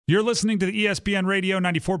You're listening to the ESPN Radio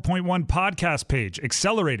 94.1 podcast page,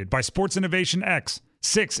 accelerated by Sports Innovation X.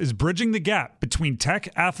 6 is bridging the gap between tech,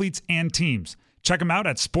 athletes, and teams. Check them out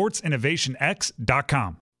at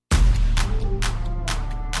sportsinnovationx.com.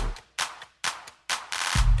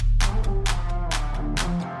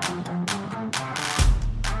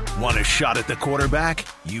 Want a shot at the quarterback?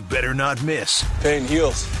 You better not miss. Pain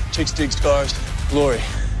heals. Chicks dig scars. Glory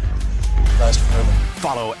lasts forever.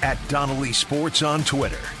 Follow at Donnelly Sports on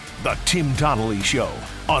Twitter. The Tim Donnelly Show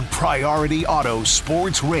on Priority Auto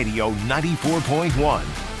Sports Radio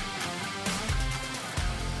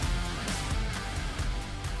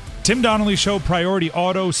 94.1. Tim Donnelly Show, Priority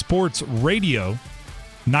Auto Sports Radio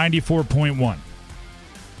 94.1.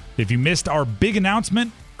 If you missed our big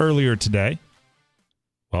announcement earlier today,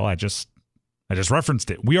 well, I just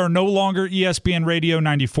referenced it. We are no longer ESPN Radio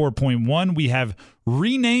 94.1. We have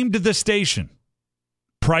renamed the station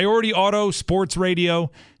Priority Auto Sports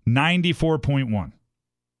Radio 94.1.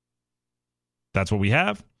 That's what we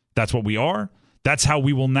have. That's what we are. That's how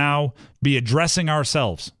we will now be addressing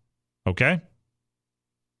ourselves. Okay?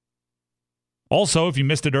 Also, if you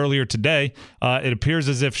missed it earlier today, it appears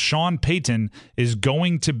as if Sean Payton is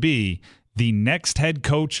going to be the next head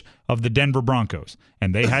coach of the Denver Broncos.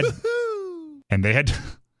 And they had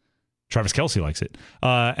Travis Kelce likes it.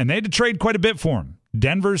 And they had to trade quite a bit for him.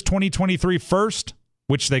 Denver's 2023 first,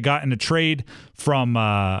 which they got in a trade from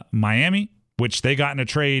Miami, which they got in a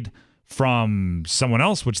trade from someone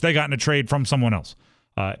else, which they got in a trade from someone else.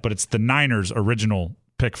 But it's the Niners' original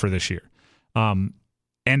pick for this year. And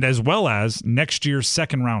as well as next year's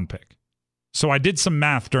second-round pick. So I did some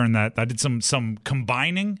math during that. I did some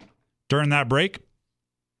combining during that break.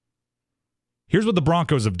 Here's what the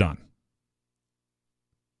Broncos have done.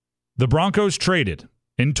 The Broncos traded,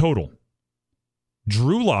 in total,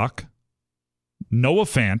 Drew Lock, Noah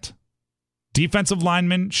Fant, defensive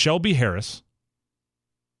lineman Shelby Harris,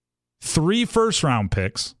 3 first-round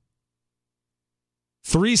picks,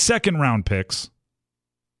 3 second-round picks,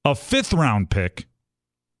 a 5th-round pick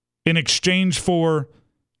in exchange for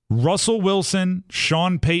Russell Wilson,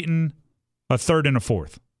 Sean Payton, a 3rd and a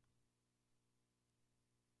 4th.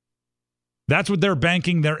 That's what they're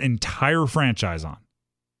banking their entire franchise on.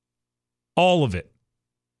 All of it.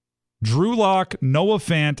 Drew Lock, Noah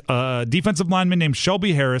Fant, a defensive lineman named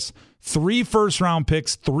Shelby Harris, 3 first-round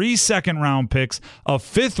picks, 3 second-round picks, a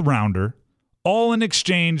 5th rounder, all in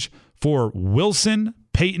exchange for Wilson,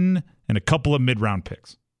 Payton, and a couple of mid-round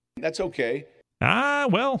picks. That's okay.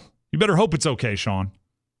 Well, you better hope it's okay, Sean.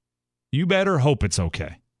 You better hope it's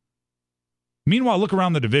okay. Meanwhile, look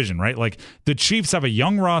around the division, right? Like, the Chiefs have a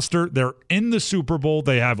young roster. They're in the Super Bowl.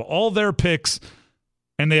 They have all their picks,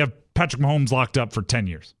 and they have Patrick Mahomes locked up for 10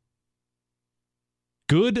 years.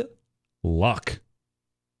 Good luck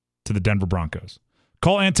to the Denver Broncos.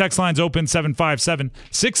 Call and text lines open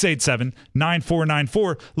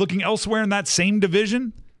 757-687-9494. Looking elsewhere in that same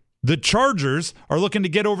division, the Chargers are looking to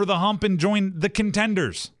get over the hump and join the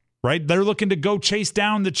contenders, right? They're looking to go chase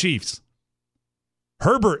down the Chiefs.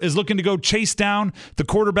 Herbert is looking to go chase down the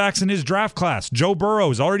quarterbacks in his draft class. Joe Burrow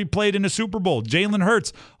has already played in a Super Bowl. Jalen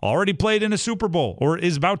Hurts already played in a Super Bowl or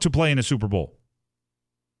is about to play in a Super Bowl.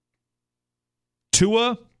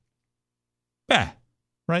 Tua,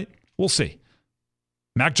 right? We'll see.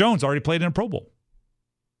 Mac Jones already played in a Pro Bowl.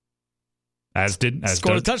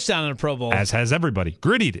 Scored a touchdown in a Pro Bowl. As has everybody.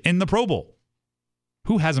 Grittied in the Pro Bowl.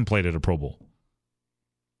 Who hasn't played at a Pro Bowl?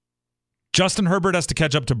 Justin Herbert has to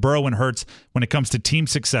catch up to Burrow and Hurts when it comes to team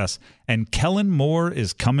success, and Kellen Moore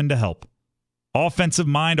is coming to help. Offensive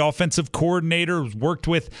mind, offensive coordinator, who's worked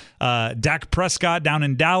with Dak Prescott down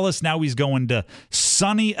in Dallas. Now he's going to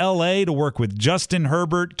sunny L.A. to work with Justin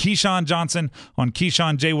Herbert. Keyshawn Johnson on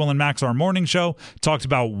Keyshawn, J. Will, and Max, our morning show, talked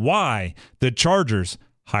about why the Chargers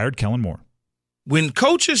hired Kellen Moore. When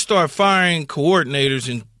coaches start firing coordinators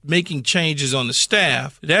and making changes on the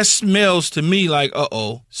staff, that smells to me like,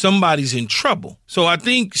 somebody's in trouble. So I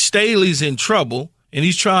think Staley's in trouble, and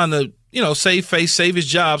he's trying to, save face, save his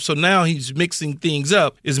job. So now he's mixing things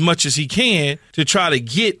up as much as he can to try to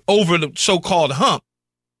get over the so-called hump.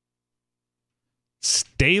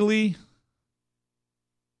 Staley?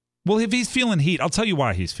 Well, if he's feeling heat, I'll tell you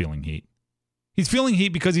why he's feeling heat. He's feeling heat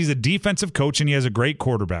because he's a defensive coach and he has a great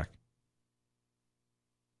quarterback.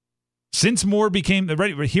 Since Moore became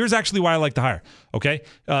ready, here's actually why I like the hire. Okay,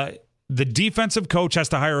 the defensive coach has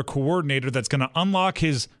to hire a coordinator that's going to unlock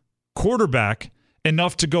his quarterback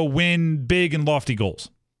enough to go win big and lofty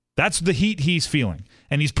goals. That's the heat he's feeling,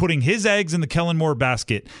 and he's putting his eggs in the Kellen Moore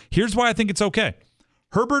basket. Here's why I think it's okay.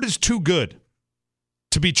 Herbert is too good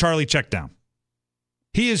to be Charlie Checkdown.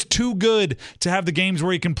 He is too good to have the games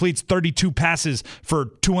where he completes 32 passes for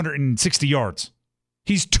 260 yards.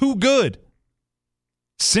 He's too good.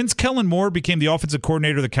 Since Kellen Moore became the offensive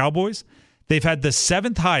coordinator of the Cowboys, they've had the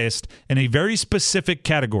 7th highest in a very specific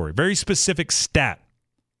category, very specific stat.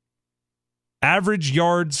 Average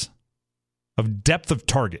yards of depth of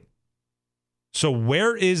target. So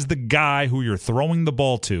where is the guy who you're throwing the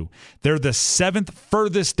ball to? They're the 7th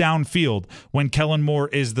furthest downfield when Kellen Moore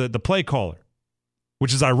is the play caller,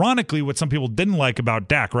 which is ironically what some people didn't like about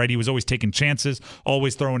Dak, right? He was always taking chances,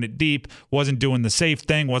 always throwing it deep, wasn't doing the safe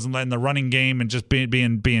thing, wasn't letting the running game and just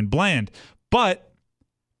being bland. But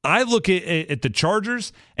I look at the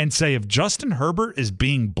Chargers and say, if Justin Herbert is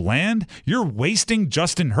being bland, you're wasting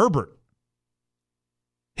Justin Herbert.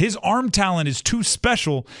 His arm talent is too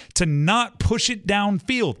special to not push it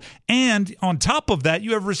downfield. And on top of that,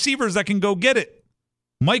 you have receivers that can go get it.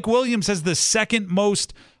 Mike Williams has the 2nd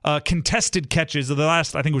most contested catches of the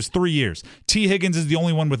last, I think it was 3 years. T. Higgins is the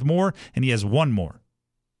only one with more, and he has 1 more.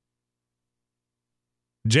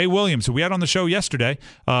 Jay Williams, who we had on the show yesterday,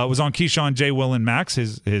 was on Keyshawn, J. Will, and Max,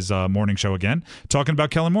 his morning show again, talking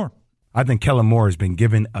about Kellen Moore. I think Kellen Moore has been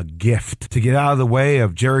given a gift to get out of the way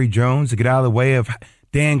of Jerry Jones, to get out of the way of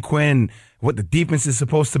Dan Quinn, what the defense is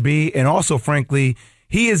supposed to be, and also, frankly,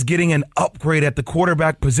 he is getting an upgrade at the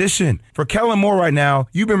quarterback position. For Kellen Moore right now,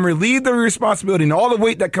 you've been relieved of your responsibility and all the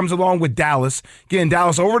weight that comes along with Dallas, getting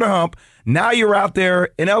Dallas over the hump. Now you're out there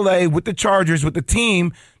in L.A. with the Chargers, with the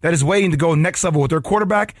team that is waiting to go next level with their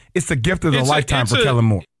quarterback. It's the gift of a lifetime for Kellen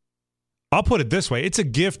Moore. I'll put it this way. It's a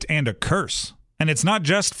gift and a curse. And it's not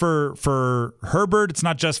just for Herbert. It's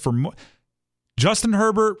not just for Justin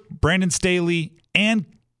Herbert, Brandon Staley, and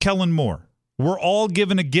Kellen Moore. We're all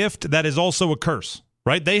given a gift that is also a curse,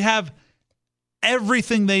 right? They have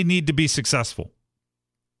everything they need to be successful.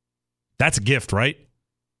 That's a gift, right?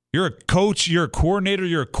 You're a coach, you're a coordinator,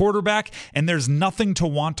 you're a quarterback, and there's nothing to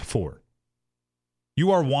want for.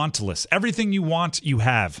 You are wantless. Everything you want, you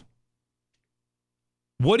have.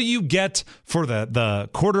 What do you get for the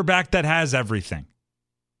quarterback that has everything?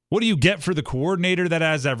 What do you get for the coordinator that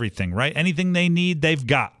has everything, right? Anything they need, they've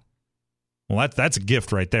got. Well, that's a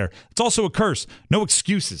gift right there. It's also a curse. No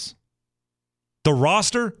excuses. The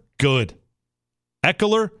roster, good.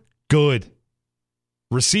 Eckler, good.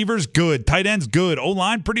 Receivers, good. Tight ends, good.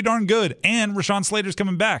 O-line, pretty darn good. And Rashawn Slater's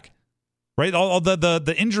coming back. Right? All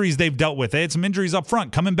the injuries they've dealt with. They had some injuries up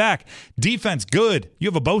front, coming back. Defense, good. You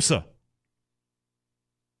have a Bosa.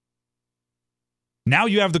 Now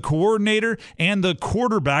you have the coordinator and the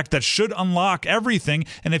quarterback that should unlock everything.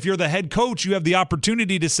 And if you're the head coach, you have the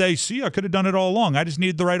opportunity to say, see, I could have done it all along. I just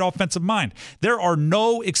needed the right offensive mind. There are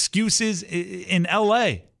no excuses in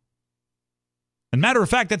L.A. And matter of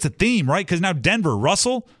fact, that's a theme, right? Because now Denver,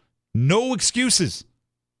 Russell, no excuses.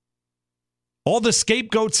 All the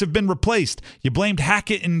scapegoats have been replaced. You blamed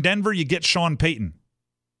Hackett in Denver, you get Sean Payton,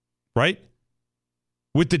 right?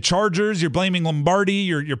 With the Chargers, you're blaming Lombardi,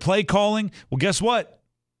 your play calling. Well, guess what?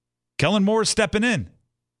 Kellen Moore is stepping in.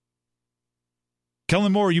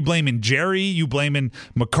 Kellen Moore, you blaming Jerry, you blaming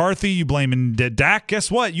McCarthy, you blaming Dak.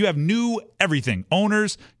 Guess what? You have new everything.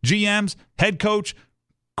 Owners, GMs, head coach,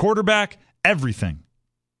 quarterback, everything.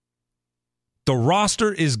 The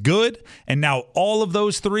roster is good, and now all of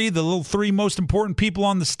those three, the little 3 most important people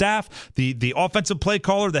on the staff, the offensive play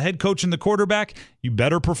caller, the head coach, and the quarterback, you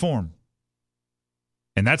better perform.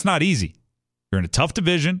 And that's not easy. You're in a tough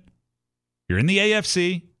division. You're in the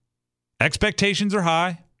AFC. Expectations are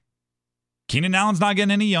high. Keenan Allen's not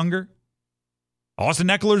getting any younger. Austin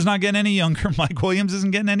Eckler's not getting any younger. Mike Williams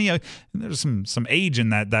isn't getting any younger. There's some age in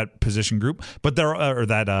that position group, but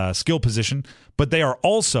that skill position. But they are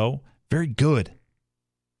also very good.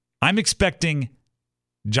 I'm expecting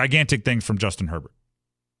gigantic things from Justin Herbert.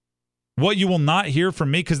 What you will not hear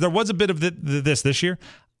from me, because there was a bit of this year,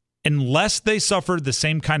 unless they suffered the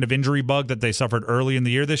same kind of injury bug that they suffered early in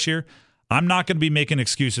the year this year, I'm not going to be making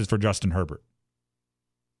excuses for Justin Herbert.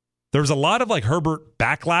 There was a lot of Herbert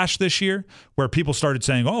backlash this year where people started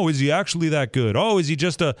saying, oh, is he actually that good? Oh, is he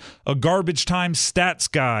just a garbage time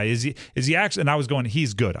stats guy? Is he actually? And I was going,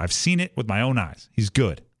 he's good. I've seen it with my own eyes. He's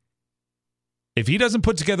good. If he doesn't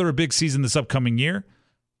put together a big season this upcoming year,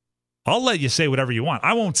 I'll let you say whatever you want.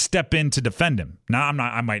 I won't step in to defend him. Now,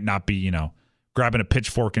 I might not be, grabbing a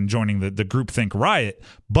pitchfork and joining the groupthink riot,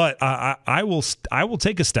 but I will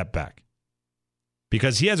take a step back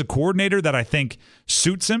because he has a coordinator that I think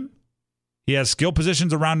suits him. He has skill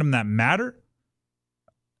positions around him that matter.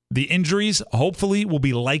 The injuries, hopefully, will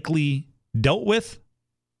be likely dealt with,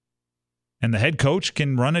 and the head coach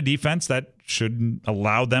can run a defense that should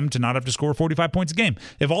allow them to not have to score 45 points a game.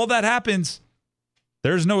 If all that happens,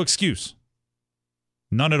 there's no excuse.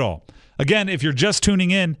 None at all. Again, if you're just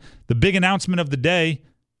tuning in, the big announcement of the day,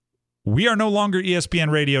 we are no longer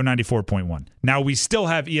ESPN Radio 94.1. Now, we still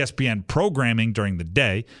have ESPN programming during the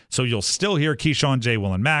day, so you'll still hear Keyshawn, J.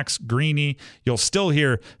 Will, and Max, Greeny. You'll still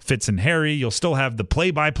hear Fitz and Harry. You'll still have the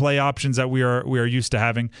play-by-play options that we are used to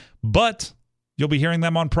having, but you'll be hearing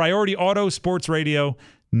them on Priority Auto Sports Radio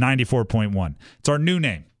 94.1. It's our new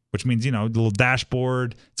name, which means, the little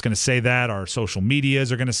dashboard, it's going to say that. Our social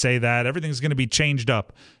medias are going to say that. Everything's going to be changed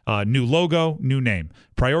up. New logo, new name.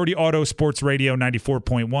 Priority Auto Sports Radio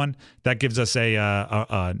 94.1. That gives us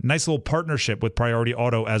a nice little partnership with Priority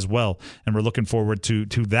Auto as well, and we're looking forward to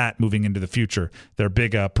that moving into the future. They're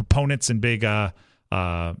big proponents and big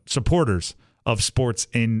supporters of sports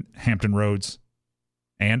in Hampton Roads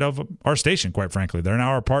and of our station, quite frankly. They're now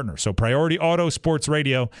our partner. So Priority Auto Sports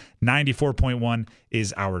Radio 94.1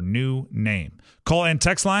 is our new name. Call and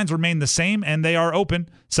text lines remain the same, and they are open.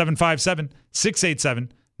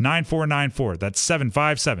 757-687-9494. That's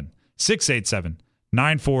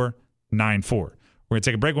 757-687-9494. We're going to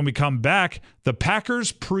take a break. When we come back, the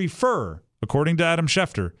Packers prefer, according to Adam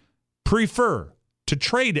Schefter, to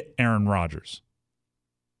trade Aaron Rodgers.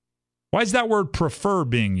 Why is that word prefer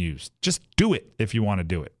being used? Just do it if you want to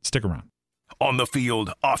do it. Stick around. On the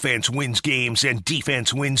field, offense wins games and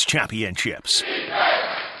defense wins championships.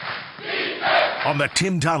 Defense. On the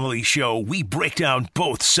Tim Donnelly Show, we break down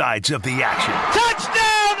both sides of the action.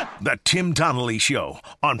 Touchdown! The Tim Donnelly Show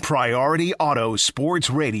on Priority Auto Sports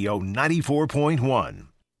Radio 94.1.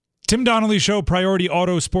 Tim Donnelly Show, Priority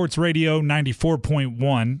Auto Sports Radio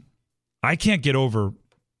 94.1. I can't get over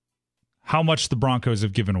how much the Broncos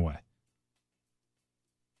have given away.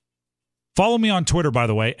 Follow me on Twitter, by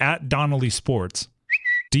the way, at Donnelly Sports,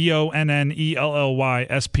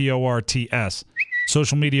 DONNELLYSPORTS.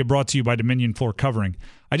 Social media brought to you by Dominion Floor Covering.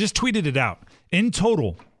 I just tweeted it out. In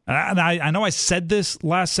total, and I know I said this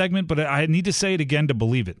last segment, but I need to say it again to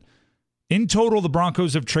believe it. In total, the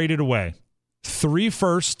Broncos have traded away 3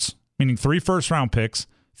 firsts, meaning 3 first-round picks,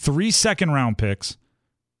 3 second-round picks,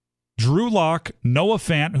 Drew Lock, Noah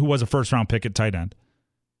Fant, who was a first-round pick at tight end,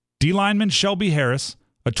 D-lineman Shelby Harris,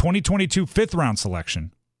 a 2022 fifth-round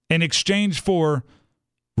selection, in exchange for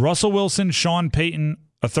Russell Wilson, Sean Payton,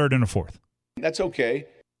 a third and a fourth. That's okay.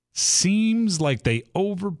 Seems like they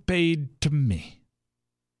overpaid to me.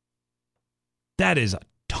 That is a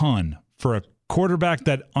ton for a quarterback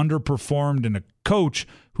that underperformed and a coach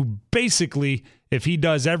who basically, if he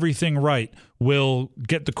does everything right, will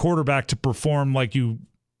get the quarterback to perform like you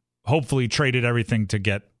hopefully traded everything to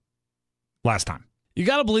get last time. You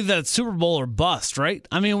got to believe that it's Super Bowl or bust, right?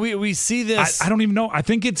 I mean, we see this. I don't even know. I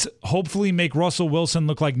think it's hopefully make Russell Wilson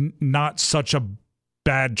look like not such a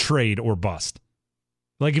bad trade or bust.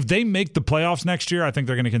 Like, if they make the playoffs next year, I think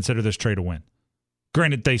they're going to consider this trade a win.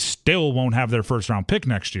 Granted, they still won't have their first-round pick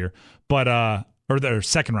next year, but or their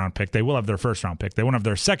second-round pick. They will have their first-round pick. They won't have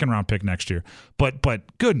their second-round pick next year.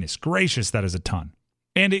 But goodness gracious, that is a ton.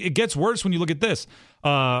 And it gets worse when you look at this.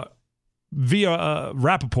 Via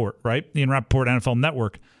Rappaport, right? Ian Rappaport, NFL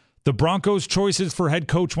Network. The Broncos' choices for head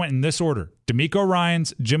coach went in this order: DeMeco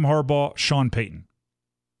Ryans, Jim Harbaugh, Sean Payton.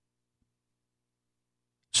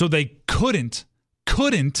 So they couldn't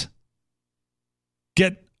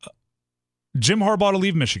get Jim Harbaugh to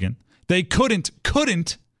leave Michigan. They couldn't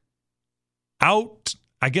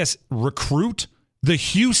recruit the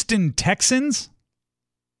Houston Texans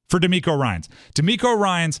for DeMeco Ryans. DeMeco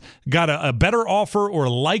Ryans got a better offer or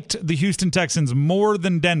liked the Houston Texans more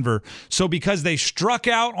than Denver. So because they struck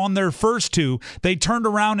out on their first 2, they turned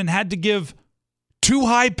around and had to give 2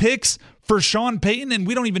 high picks for Sean Payton, and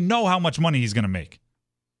we don't even know how much money he's going to make.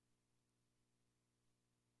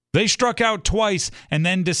 They struck out twice and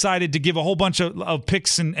then decided to give a whole bunch of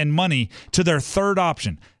picks and money to their third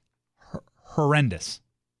option. Horrendous.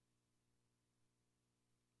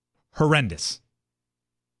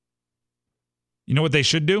 You know what they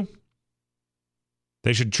should do?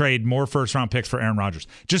 They should trade more first-round picks for Aaron Rodgers.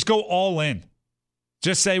 Just go all in.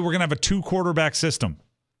 Just say we're going to have a 2-quarterback system.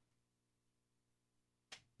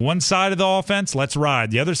 One side of the offense, let's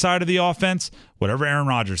ride. The other side of the offense, whatever Aaron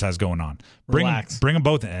Rodgers has going on. Bring them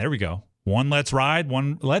both in. There we go. One, let's ride.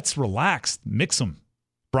 One, let's relax. Mix them.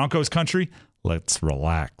 Broncos country, let's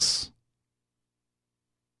relax.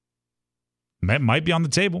 Might be on the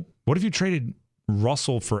table. What if you traded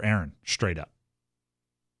Russell for Aaron straight up?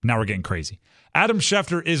 Now we're getting crazy. Adam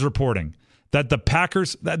Schefter is reporting that the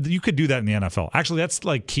Packers, that you could do that in the NFL. Actually, that's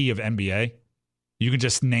like key of NBA. You can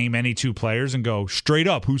just name any 2 players and go straight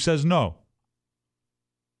up. Who says no?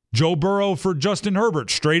 Joe Burrow for Justin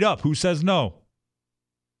Herbert. Straight up. Who says no?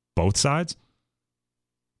 Both sides.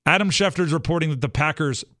 Adam Schefter's reporting that the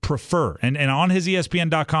Packers prefer, and on his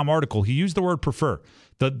ESPN.com article, he used the word prefer.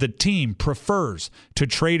 The team prefers to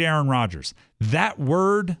trade Aaron Rodgers. That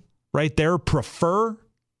word right there, prefer,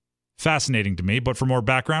 fascinating to me. But for more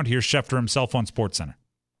background, here's Schefter himself on SportsCenter.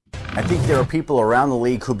 I think there are people around the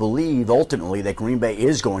league who believe ultimately that Green Bay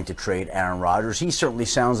is going to trade Aaron Rodgers. He certainly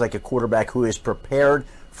sounds like a quarterback who is prepared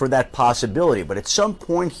for that possibility. But at some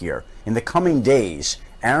point here, in the coming days,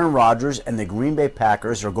 Aaron Rodgers and the Green Bay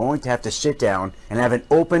Packers are going to have to sit down and have an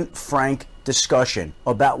open, frank discussion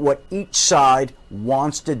about what each side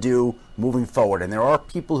wants to do moving forward. And there are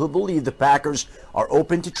people who believe the Packers are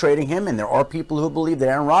open to trading him, and there are people who believe that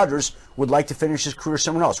Aaron Rodgers would like to finish his career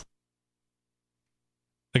somewhere else.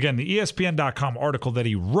 Again, the ESPN.com article that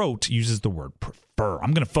he wrote uses the word prefer.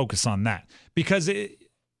 I'm going to focus on that because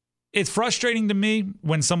it's frustrating to me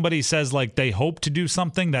when somebody says like they hope to do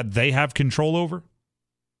something that they have control over.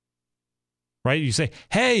 Right? You say,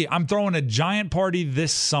 hey, I'm throwing a giant party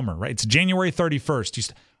this summer, right? It's January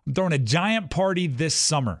 31st. I'm throwing a giant party this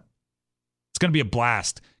summer. It's going to be a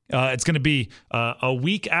blast. It's going to be a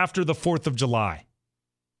week after the 4th of July.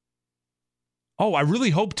 Oh, I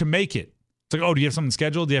really hope to make it. It's like, oh, do you have something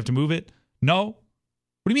scheduled? Do you have to move it? No. What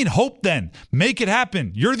do you mean hope then? Make it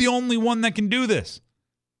happen. You're the only one that can do this.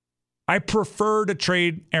 I prefer to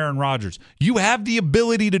trade Aaron Rodgers. You have the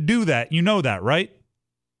ability to do that. You know that, right?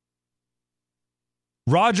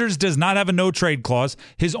 Rodgers does not have a no-trade clause.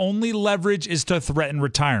 His only leverage is to threaten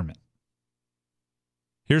retirement.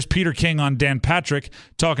 Here's Peter King on Dan Patrick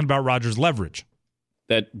talking about Rodgers' leverage.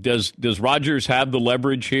 That does Rodgers have the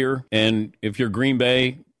leverage here? And if you're Green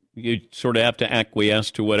Bay, you sort of have to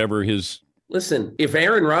acquiesce to whatever his... Listen, if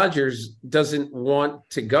Aaron Rodgers doesn't want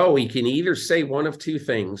to go, he can either say one of two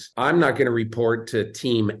things. I'm not going to report to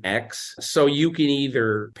Team X, so you can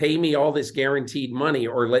either pay me all this guaranteed money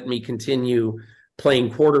or let me continue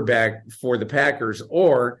playing quarterback for the Packers,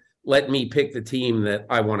 or let me pick the team that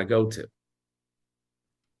I want to go to.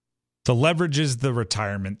 The leverage is the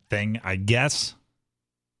retirement thing, I guess.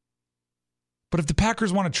 But if the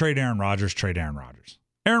Packers want to trade Aaron Rodgers, trade Aaron Rodgers.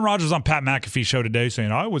 Aaron Rodgers on Pat McAfee's show today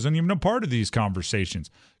saying, I wasn't even a part of these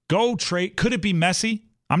conversations. Go trade. Could it be messy?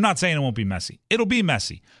 I'm not saying it won't be messy. It'll be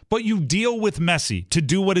messy. But you deal with messy to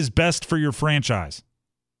do what is best for your franchise.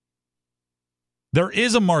 There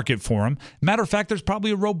is a market for him. Matter of fact, there's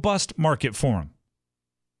probably a robust market for him.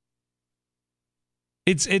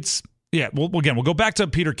 We'll go back to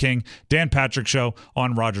Peter King, Dan Patrick show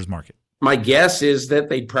on Rodgers Market. My guess is that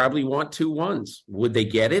they'd probably want 2 1s. Would they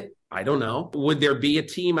get it? I don't know. Would there be a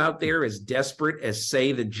team out there as desperate as,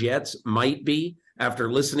 say, the Jets might be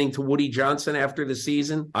after listening to Woody Johnson after the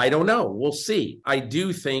season? I don't know. We'll see. I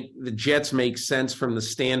do think the Jets make sense from the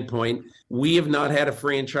standpoint we have not had a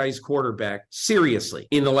franchise quarterback, seriously,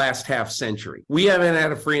 in the last half century. We haven't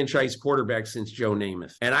had a franchise quarterback since Joe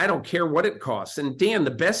Namath. And I don't care what it costs. And Dan,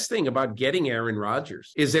 the best thing about getting Aaron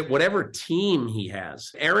Rodgers is that whatever team he has,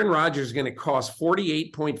 Aaron Rodgers is going to cost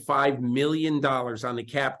 $48.5 million on the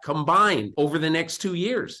cap combined over the next 2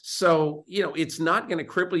 years. So, it's not going to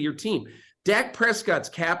cripple your team. Dak Prescott's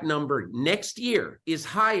cap number next year is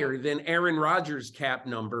higher than Aaron Rodgers' cap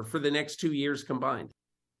number for the next 2 years combined.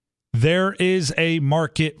 There is a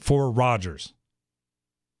market for Rodgers.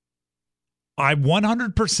 I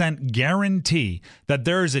 100% guarantee that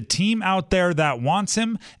there is a team out there that wants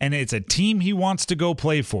him, and it's a team he wants to go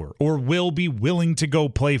play for or will be willing to go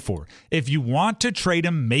play for. If you want to trade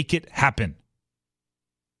him, make it happen.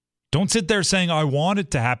 Don't sit there saying, I want it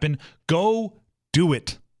to happen. Go do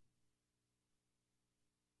it.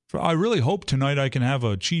 I really hope tonight I can have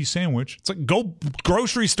a cheese sandwich. It's like, go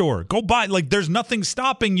grocery store. Go buy. Like, there's nothing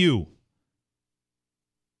stopping you.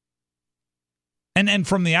 And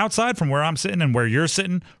from the outside, from where I'm sitting and where you're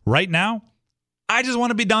sitting right now, I just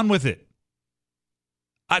want to be done with it.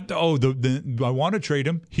 I want to trade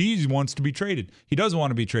him. He wants to be traded. He doesn't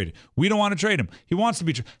want to be traded. We don't want to trade him. He wants to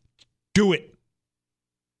be traded. Do it.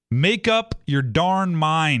 Make up your darn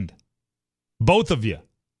mind. Both of you.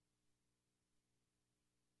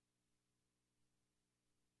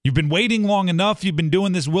 You've been waiting long enough. You've been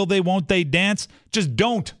doing this will they, won't they dance. Just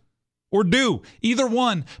don't. Or do. Either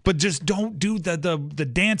one. But just don't do the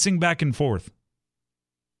dancing back and forth.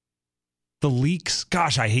 The leaks.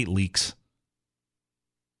 Gosh, I hate leaks.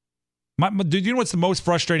 Do you know what's the most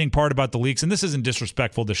frustrating part about the leaks? And this isn't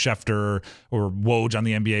disrespectful to Schefter or Woj on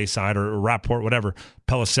the NBA side or Rapport, whatever,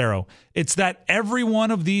 Pelissero. It's that every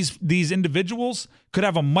one of these individuals could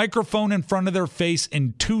have a microphone in front of their face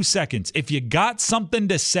in 2 seconds. If you got something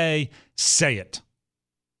to say, say it.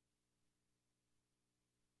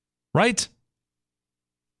 Right?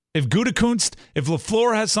 If Gutekunst, if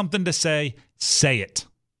LaFleur has something to say it.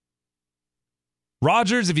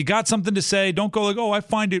 Rodgers, if you got something to say, don't go like, oh, I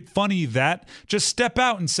find it funny that. Just step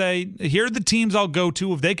out and say, here are the teams I'll go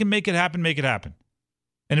to. If they can make it happen, make it happen.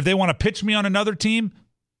 And if they want to pitch me on another team,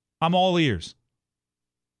 I'm all ears.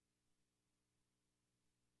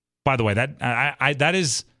 By the way, that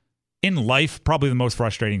is, in life, probably the most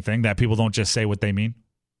frustrating thing, that people don't just say what they mean.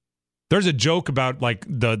 There's a joke about like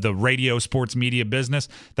the radio sports media business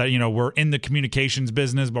that, we're in the communications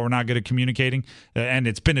business, but we're not good at communicating. And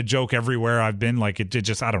it's been a joke everywhere I've been. Like it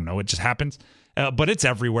just, I don't know, it just happens. But it's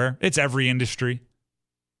everywhere. It's every industry.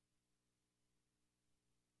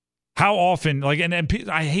 How often, like, and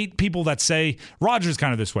I hate people that say, Rodgers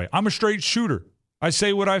kind of this way. I'm a straight shooter. I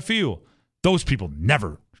say what I feel. Those people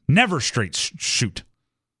never straight shoot.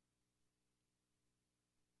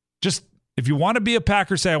 Just, if you want to be a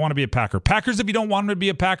Packer, say I want to be a Packer. Packers, if you don't want to be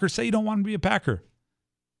a Packer, say you don't want to be a Packer.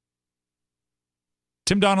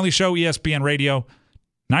 Tim Donnelly Show, ESPN Radio.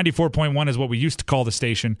 94.1 is what we used to call the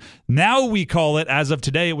station. Now we call it, as of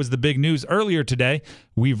today, it was the big news earlier today,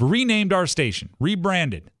 we've renamed our station,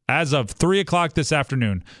 rebranded, as of 3 o'clock this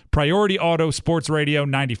afternoon. Priority Auto Sports Radio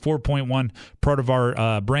 94.1, part of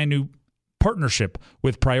our brand new partnership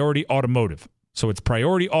with Priority Automotive. So it's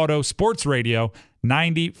Priority Auto Sports Radio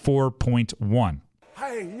 94.1.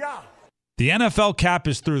 Hey, yeah. The NFL cap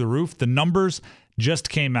is through the roof. The numbers just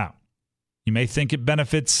came out. You may think it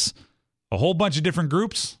benefits a whole bunch of different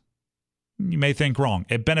groups. You may think wrong.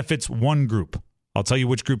 It benefits one group. I'll tell you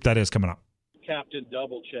which group that is coming up. Captain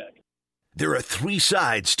Double Check. There are three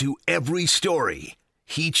sides to every story.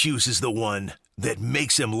 He chooses the one that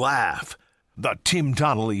makes him laugh. The Tim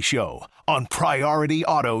Donnelly Show on Priority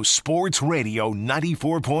Auto Sports Radio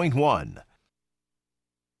 94.1.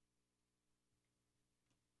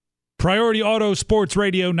 Priority Auto Sports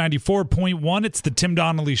Radio 94.1. It's the Tim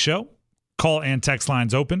Donnelly Show. Call and text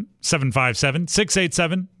lines open,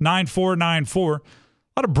 757-687-9494. A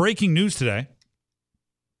lot of breaking news today.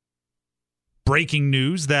 Breaking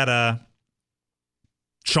news that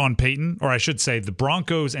Sean Payton, or I should say the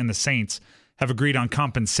Broncos and the Saints, have agreed on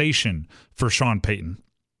compensation for Sean Payton.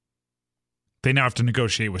 They now have to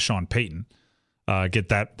negotiate with Sean Payton, get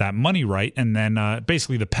that money right, and then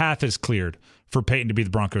basically the path is cleared for Payton to be the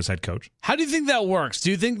Broncos head coach. How do you think that works? Do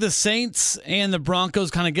you think the Saints and the Broncos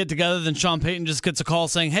kind of get together, then Sean Payton just gets a call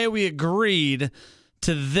saying, hey, we agreed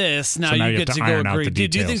to this. Now, you get to go agree.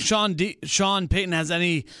 Do you think Sean Payton has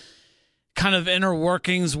any kind of inner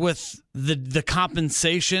workings with the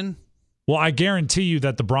compensation? Well, I guarantee you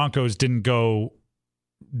that the Broncos didn't go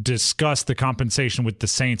discuss the compensation with the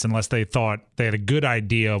Saints unless they thought they had a good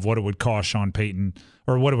idea of what it would cost Sean Payton,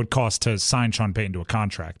 or what it would cost to sign Sean Payton to a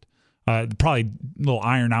contract. Probably little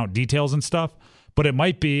iron out details and stuff, but it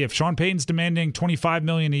might be if Sean Payton's demanding $25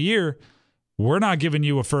 million a year, we're not giving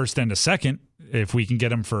you a first and a second. If we can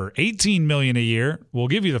get him for $18 million a year, we'll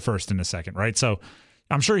give you the first and a second, right? So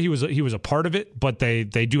I'm sure he was a part of it, but they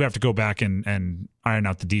do have to go back and iron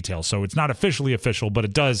out the details. So it's not officially official, but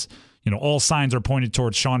it does. All signs are pointed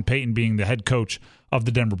towards Sean Payton being the head coach of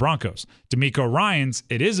the Denver Broncos. DeMeco Ryans,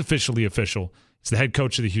 it is officially official. It's the head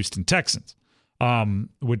coach of the Houston Texans.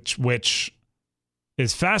 Which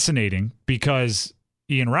is fascinating because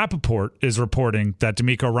Ian Rappaport is reporting that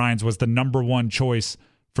DeMeco Ryans was the number one choice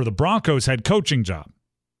for the Broncos head coaching job.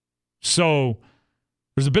 So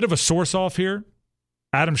there's a bit of a source off here.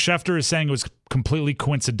 Adam Schefter is saying it was completely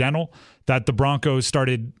coincidental that the Broncos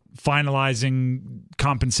started finalizing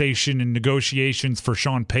compensation and negotiations for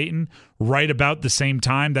Sean Payton right about the same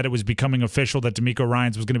time that it was becoming official that DeMeco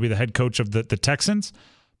Ryans was going to be the head coach of the Texans.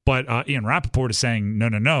 But Ian Rappaport is saying,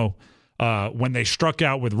 no. When they struck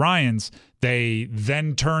out with Ryans, they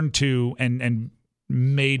then turned to and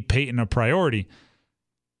made Payton a priority.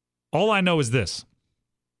 All I know is this.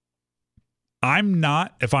 I'm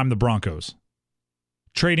not, if I'm the Broncos,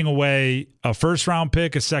 trading away a first-round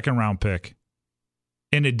pick, a second-round pick,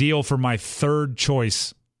 in a deal for my third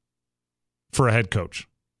choice for a head coach.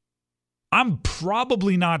 I'm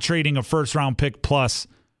probably not trading a first-round pick plus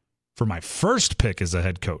for my first pick as a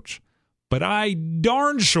head coach. But I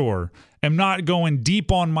darn sure am not going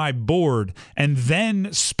deep on my board and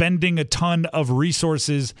then spending a ton of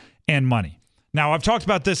resources and money. Now, I've talked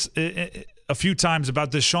about this a few times,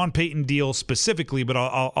 about this Sean Payton deal specifically, but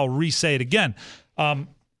I'll re-say it again.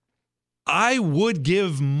 I would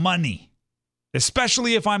give money,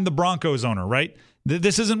 especially if I'm the Broncos owner, right?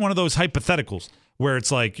 This isn't one of those hypotheticals where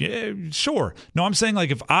it's like, yeah, sure. No, I'm saying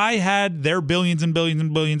like if I had their billions and billions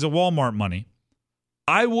and billions of Walmart money,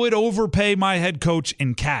 I would overpay my head coach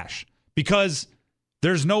in cash because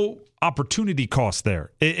there's no opportunity cost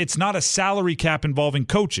there. It's not a salary cap involving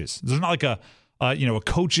coaches. There's not like a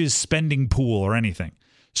coach's spending pool or anything.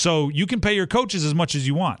 So you can pay your coaches as much as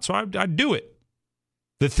you want. So I'd do it.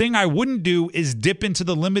 The thing I wouldn't do is dip into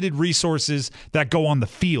the limited resources that go on the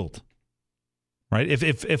field. Right?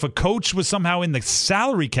 If a coach was somehow in the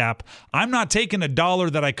salary cap, I'm not taking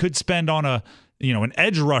 $1 that I could spend on an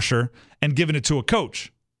edge rusher and giving it to a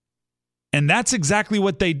coach. And that's exactly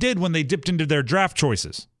what they did when they dipped into their draft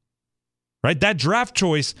choices. Right? That draft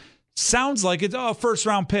choice sounds like it's a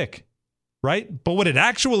first-round pick. Right? But what it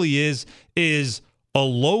actually is a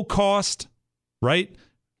low-cost, right?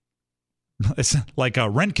 It's like a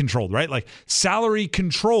rent-controlled, right? Like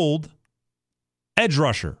salary-controlled edge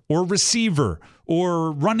rusher or receiver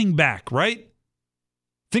or running back, right?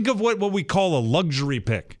 Think of what we call a luxury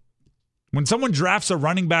pick. When someone drafts a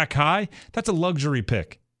running back high, that's a luxury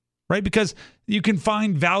pick, right? Because you can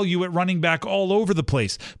find value at running back all over the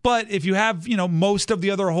place. But if you have, most of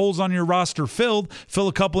the other holes on your roster filled, fill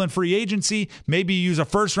a couple in free agency, maybe you use a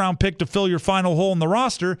first-round pick to fill your final hole in the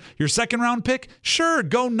roster, your second-round pick, sure,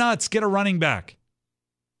 go nuts, get a running back.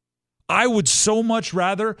 I would so much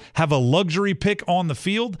rather have a luxury pick on the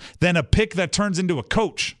field than a pick that turns into a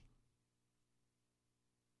coach.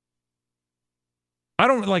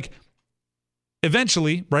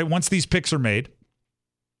 Eventually, right, once these picks are made,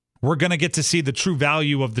 we're going to get to see the true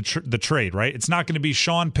value of the trade, right? It's not going to be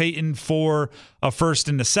Sean Payton for a first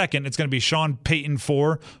and a second. It's going to be Sean Payton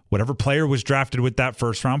for whatever player was drafted with that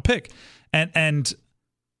first-round pick. And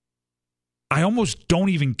I almost don't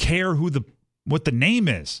even care what the name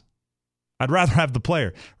is. I'd rather have the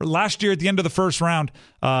player. Last year at the end of the first round,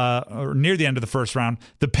 or near the end of the first round,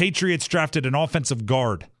 the Patriots drafted an offensive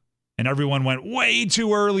guard, and everyone went way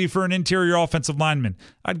too early for an interior offensive lineman.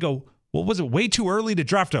 I'd go, well, was it way too early to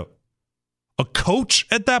draft a coach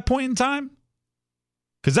at that point in time?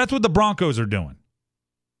 Because that's what the Broncos are doing.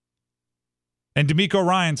 And DeMeco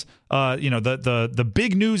Ryans, the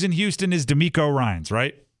big news in Houston is DeMeco Ryans,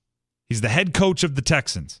 right? He's the head coach of the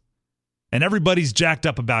Texans. And everybody's jacked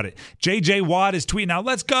up about it. J.J. Watt is tweeting out,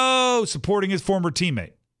 let's go, supporting his former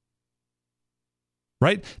teammate.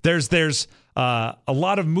 Right? There's a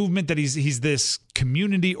lot of movement that he's this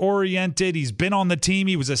community-oriented. He's been on the team.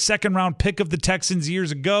 He was a second-round pick of the Texans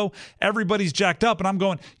years ago. Everybody's jacked up. And I'm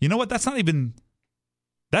going, you know what? That's not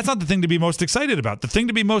the thing to be most excited about. The thing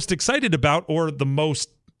to be most excited about, or the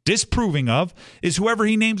most disproving of, is whoever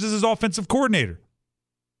he names as his offensive coordinator.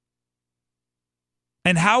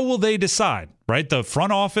 And how will they decide, right? The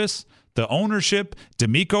front office, the ownership,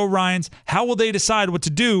 DeMeco Ryans, how will they decide what to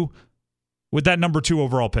do with that number 2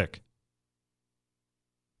 overall pick?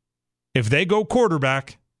 If they go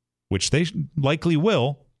quarterback, which they likely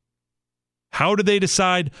will, how do they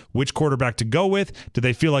decide which quarterback to go with? Do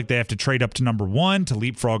they feel like they have to trade up to number 1 to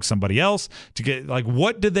leapfrog somebody else? To get,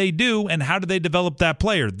 what do they do, and how do they develop that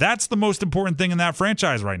player? That's the most important thing in that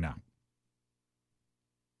franchise right now.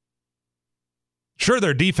 Sure,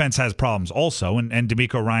 their defense has problems also, and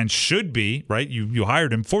DeMeco Ryans should be, right? You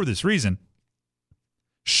hired him for this reason.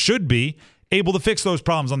 Should be able to fix those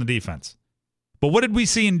problems on the defense. But what did we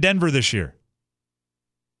see in Denver this year?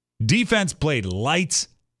 Defense played lights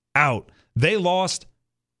out. They lost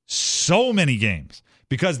so many games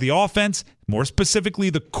because the offense, more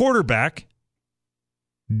specifically the quarterback,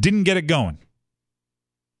 didn't get it going.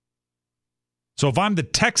 So if I'm the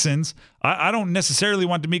Texans, I don't necessarily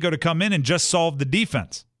want DeMeco to come in and just solve the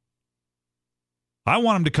defense. I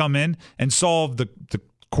want him to come in and solve the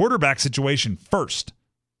quarterback situation first,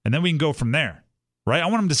 and then we can go from there, right? I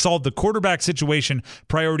want him to solve the quarterback situation,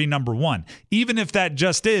 priority number 1, even if that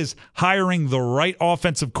just is hiring the right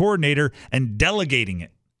offensive coordinator and delegating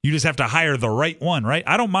it. You just have to hire the right one, right?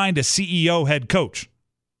 I don't mind a CEO head coach.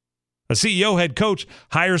 A CEO head coach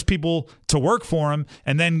hires people to work for him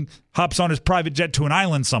and then hops on his private jet to an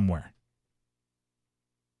island somewhere.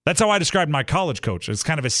 That's how I described my college coach. It's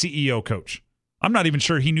kind of a CEO coach. I'm not even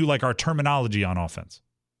sure he knew our terminology on offense.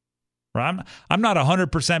 Right? I'm not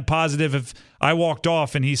 100% positive if I walked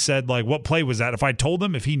off and he said, what play was that? If I told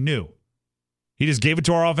him, if he knew. He just gave it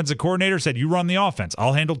to our offensive coordinator, said, you run the offense.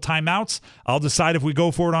 I'll handle timeouts. I'll decide if we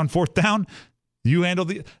go for it on 4th down. You handle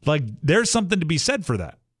there's something to be said for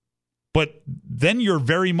that. But then you're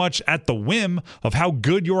very much at the whim of how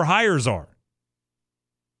good your hires are.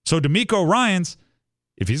 So DeMeco Ryans,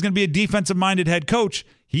 if he's going to be a defensive-minded head coach,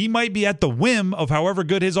 he might be at the whim of however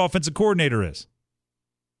good his offensive coordinator is.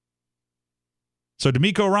 So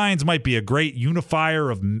DeMeco Ryans might be a great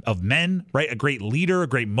unifier of men, right? A great leader, a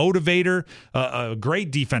great motivator, a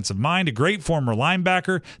great defensive mind, a great former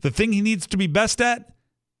linebacker. The thing he needs to be best at,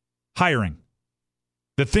 hiring.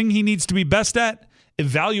 The thing he needs to be best at,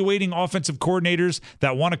 evaluating offensive coordinators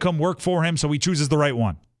that want to come work for him so he chooses the right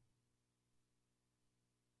one.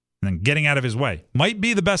 and then getting out of his way might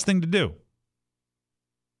be the best thing to do.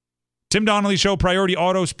 Tim Donnelly Show, Priority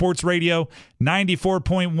Auto Sports Radio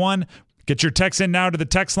 94.1. Get your text in now to the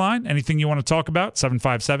text line. Anything you want to talk about,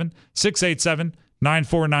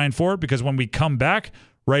 757-687-9494. Because when we come back,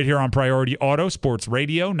 right here on Priority Auto Sports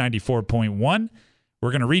Radio 94.1,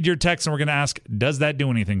 we're going to read your text and we're going to ask, does that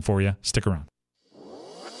do anything for you? Stick around.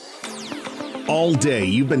 All day,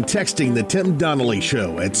 you've been texting the Tim Donnelly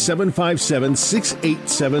Show at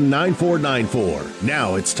 757-687-9494.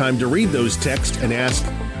 Now it's time to read those texts and ask,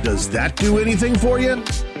 does that do anything for you?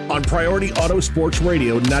 On Priority Auto Sports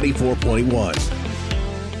Radio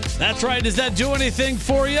 94.1. That's right. Does that do anything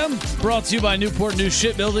for you? Brought to you by Newport News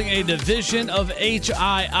Shipbuilding, a division of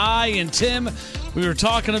HII. And Tim, we were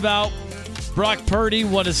talking about Brock Purdy.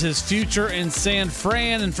 What is his future in San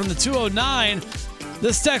Fran? And from the 209,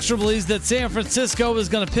 this texture believes that San Francisco is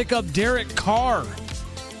going to pick up Derek Carr.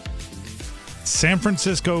 San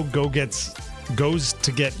Francisco goes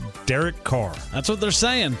to get Derek Carr. That's what they're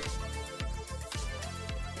saying.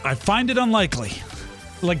 I find it unlikely.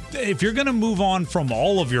 Like, if you're going to move on from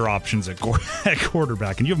all of your options at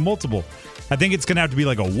quarterback, and you have multiple, I think it's going to have to be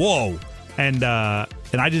like a whoa. And I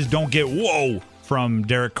just don't get whoa from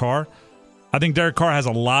Derek Carr. I think Derek Carr has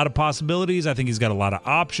a lot of possibilities. I think he's got a lot of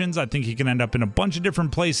options. I think he can end up in a bunch of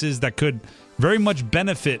different places that could very much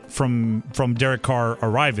benefit from Derek Carr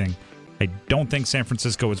arriving. I don't think San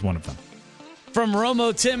Francisco is one of them. From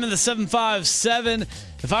Romo Tim in the 757,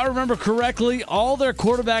 if I remember correctly, all their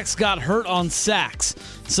quarterbacks got hurt on sacks.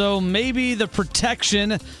 So maybe the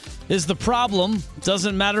protection is the problem.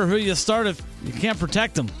 Doesn't matter who you start if you can't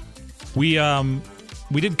protect them. We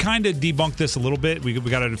did kind of debunk this a little bit. We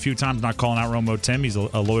got it a few times, not calling out Romo Tim. He's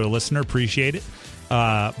a loyal listener. Appreciate it.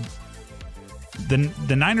 The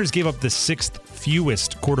Niners gave up the 6th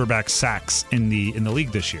fewest quarterback sacks in the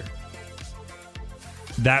league this year.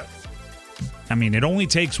 It only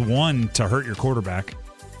takes one to hurt your quarterback.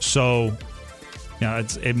 So,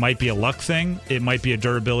 it might be a luck thing. It might be a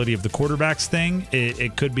durability of the quarterbacks thing.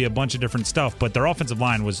 It could be a bunch of different stuff. But their offensive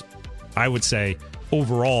line was, I would say,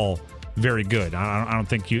 overall very good. I don't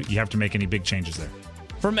think you have to make any big changes there.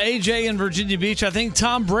 From AJ in Virginia Beach, I think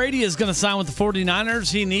Tom Brady is going to sign with the 49ers.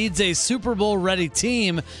 He needs a Super Bowl-ready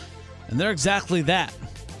team, and they're exactly that.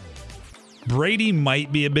 Brady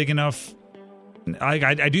might be a big enough...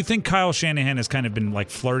 I do think Kyle Shanahan has kind of been like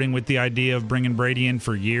flirting with the idea of bringing Brady in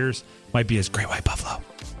for years. Might be his Great White Buffalo,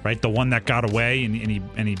 right? The one that got away, and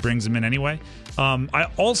he brings him in anyway. I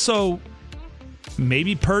also...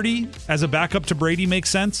 Maybe Purdy as a backup to Brady makes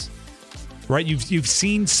sense. Right, you've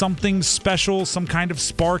seen something special, some kind of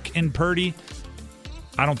spark in Purdy.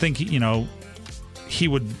 I don't think he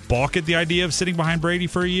would balk at the idea of sitting behind Brady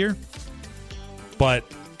for a year. But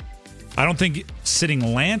I don't think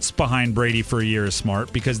sitting Lance behind Brady for a year is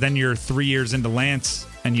smart, because then you're 3 years into Lance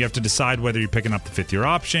and you have to decide whether you're picking up the 5th-year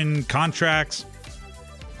option, contracts,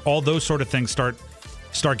 all those sort of things start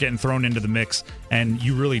getting thrown into the mix, and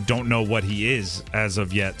you really don't know what he is as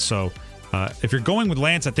of yet. So. If you're going with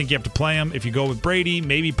Lance, I think you have to play him. If you go with Brady,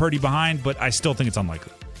 maybe Purdy behind, but I still think it's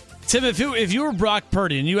unlikely. Tim, if you were Brock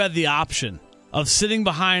Purdy and you had the option of sitting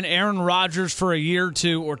behind Aaron Rodgers for a year or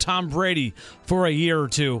two or Tom Brady for a year or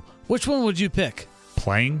two, which one would you pick?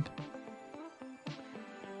 Playing?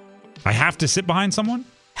 I have to sit behind someone?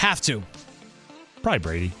 Have to. Probably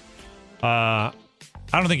Brady. I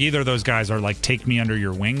don't think either of those guys are like take me under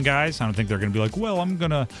your wing guys. I don't think they're going to be like, well, I'm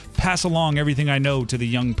going to pass along everything I know to the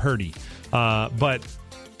young Purdy. But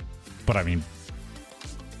I mean,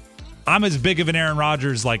 I'm as big of an Aaron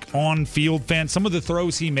Rodgers like on-field fan. Some of the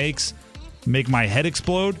throws he makes make my head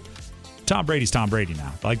explode. Tom Brady's Tom Brady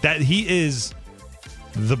now. Like that, he is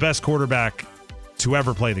the best quarterback to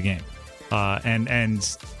ever play the game.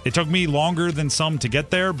 And it took me longer than some to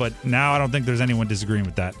get there, but now I don't think there's anyone disagreeing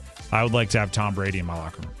with that. I would like to have Tom Brady in my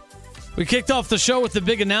locker room. We kicked off the show with the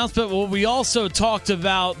big announcement. Well, we also talked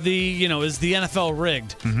about is the NFL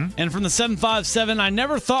rigged? Mm-hmm. And from the 757, I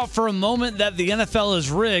never thought for a moment that the NFL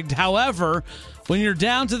is rigged. However, when you're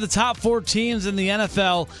down to the top 4 teams in the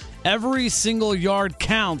NFL, every single yard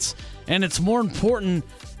counts, and it's more important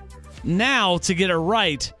now to get it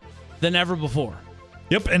right than ever before.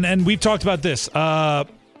 Yep, and we've talked about this. Eye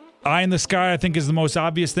in the sky, I think, is the most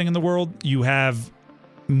obvious thing in the world. You have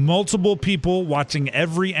multiple people watching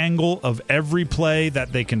every angle of every play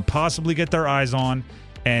that they can possibly get their eyes on,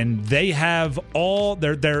 and they have all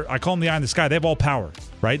their I call them the eye in the sky. They have all power,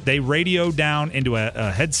 right? They radio down into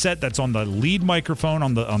a headset that's on the lead microphone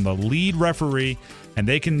on the lead referee, and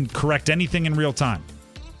they can correct anything in real time.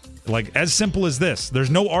 Like, as simple as this.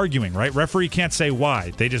 There's no arguing, right? Referee can't say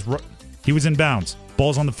why. They just he was in bounds.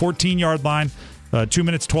 Ball's on the 14-yard line. 2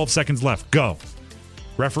 minutes, 12 seconds left. Go.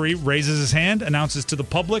 Referee raises his hand, announces to the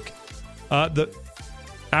public.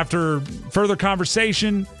 After further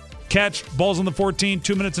conversation, catch, ball's on the 14,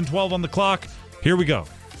 2 minutes and 12 on the clock. Here we go.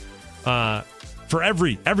 For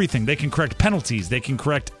everything, they can correct penalties. They can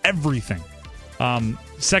correct everything.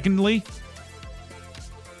 Secondly,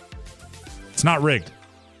 it's not rigged.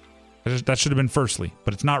 That should have been firstly,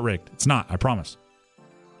 but it's not rigged. It's not, I promise.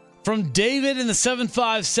 From David in the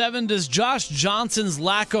 757, does Josh Johnson's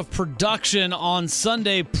lack of production on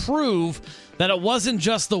Sunday prove that it wasn't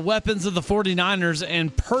just the weapons of the 49ers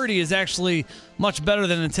and Purdy is actually much better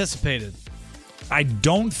than anticipated? I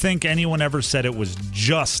don't think anyone ever said it was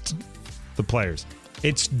just the players.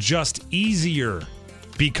 It's just easier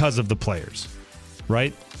because of the players,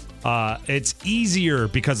 right? It's easier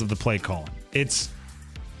because of the play calling. It's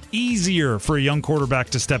easier for a young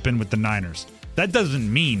quarterback to step in with the Niners. That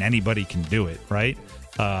doesn't mean anybody can do it, right?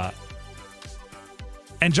 And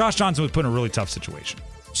Josh Johnson was put in a really tough situation.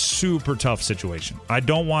 Super tough situation. I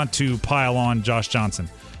don't want to pile on Josh Johnson,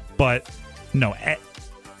 but no,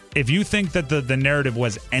 if you think that the narrative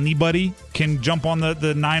was anybody can jump on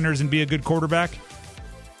the Niners and be a good quarterback,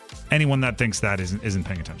 anyone that thinks that isn't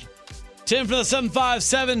paying attention. Tim for the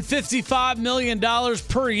 757, $55 million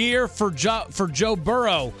per year for Joe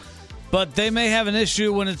Burrow. But they may have an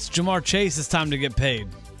issue when it's Jamar Chase's time to get paid.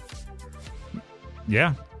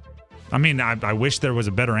 Yeah. I mean, I wish there was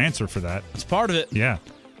a better answer for that. It's part of it. Yeah.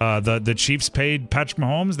 The Chiefs paid Patrick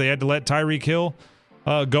Mahomes. They had to let Tyreek Hill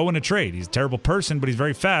go in a trade. He's a terrible person, but he's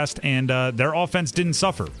very fast, and their offense didn't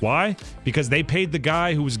suffer. Why? Because they paid the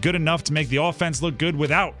guy who was good enough to make the offense look good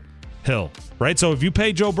without Hill, right? So if you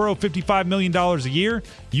pay Joe Burrow $55 million a year,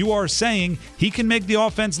 you are saying he can make the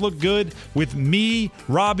offense look good with me,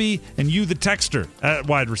 Robbie, and you, the texter, at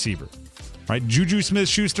wide receiver, right? Juju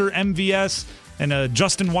Smith-Schuster, MVS, and a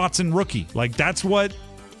Justin Watson rookie. Like, that's what,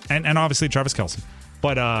 and obviously Travis Kelce.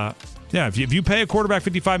 But, yeah, if you pay a quarterback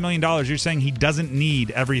 $55 million, you're saying he doesn't need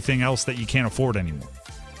everything else that you can't afford anymore.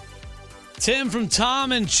 Tim from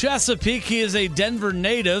Tom in Chesapeake. He is a Denver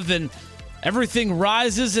native, and everything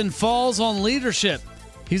rises and falls on leadership.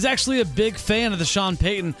 He's actually a big fan of the Sean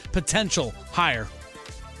Payton potential hire.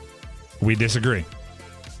 We disagree.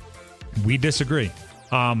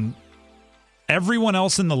 Everyone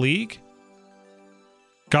else in the league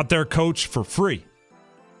got their coach for free.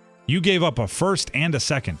 You gave up a first and a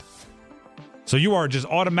second. So you are just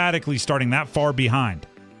automatically starting that far behind.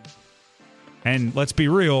 And let's be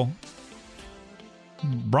real,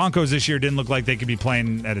 Broncos this year didn't look like they could be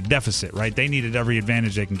playing at a deficit, right? They needed every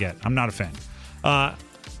advantage they can get. I'm not a fan.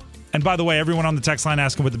 And by the way, everyone on the text line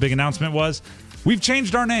asking what the big announcement was, we've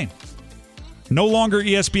changed our name. No longer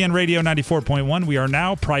ESPN Radio 94.1. We are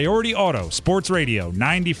now Priority Auto Sports Radio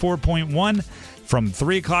 94.1 from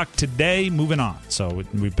 3 o'clock today, moving on. So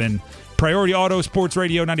we've been Priority Auto Sports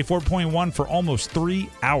Radio 94.1 for almost 3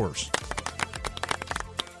 hours.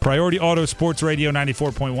 Priority Auto Sports Radio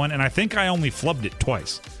 94.1, and I think I only flubbed it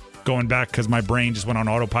twice, going back because my brain just went on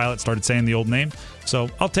autopilot, started saying the old name. So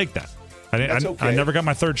I'll take that. I never got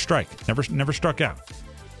my third strike. Never struck out.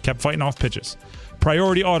 Kept fighting off pitches.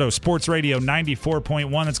 Priority Auto Sports Radio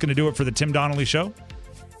 94.1. That's going to do it for the Tim Donnelly Show.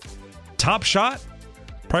 Top Shot,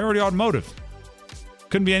 Priority Automotive.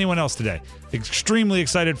 Couldn't be anyone else today. Extremely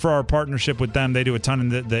excited for our partnership with them. They do a ton in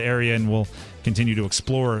the area, and we'll continue to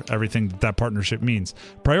explore everything that partnership means.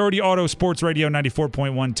 Priority Auto Sports Radio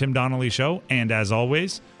 94.1, Tim Donnelly Show. And as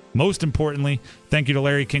always, most importantly, thank you to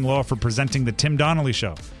Larry King Law for presenting the Tim Donnelly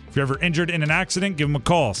Show. If you're ever injured in an accident, give them a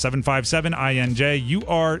call,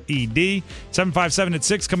 757-INJ-URED. 757 at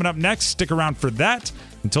 6 coming up next. Stick around for that.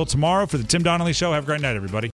 Until tomorrow, for the Tim Donnelly Show, have a great night, everybody.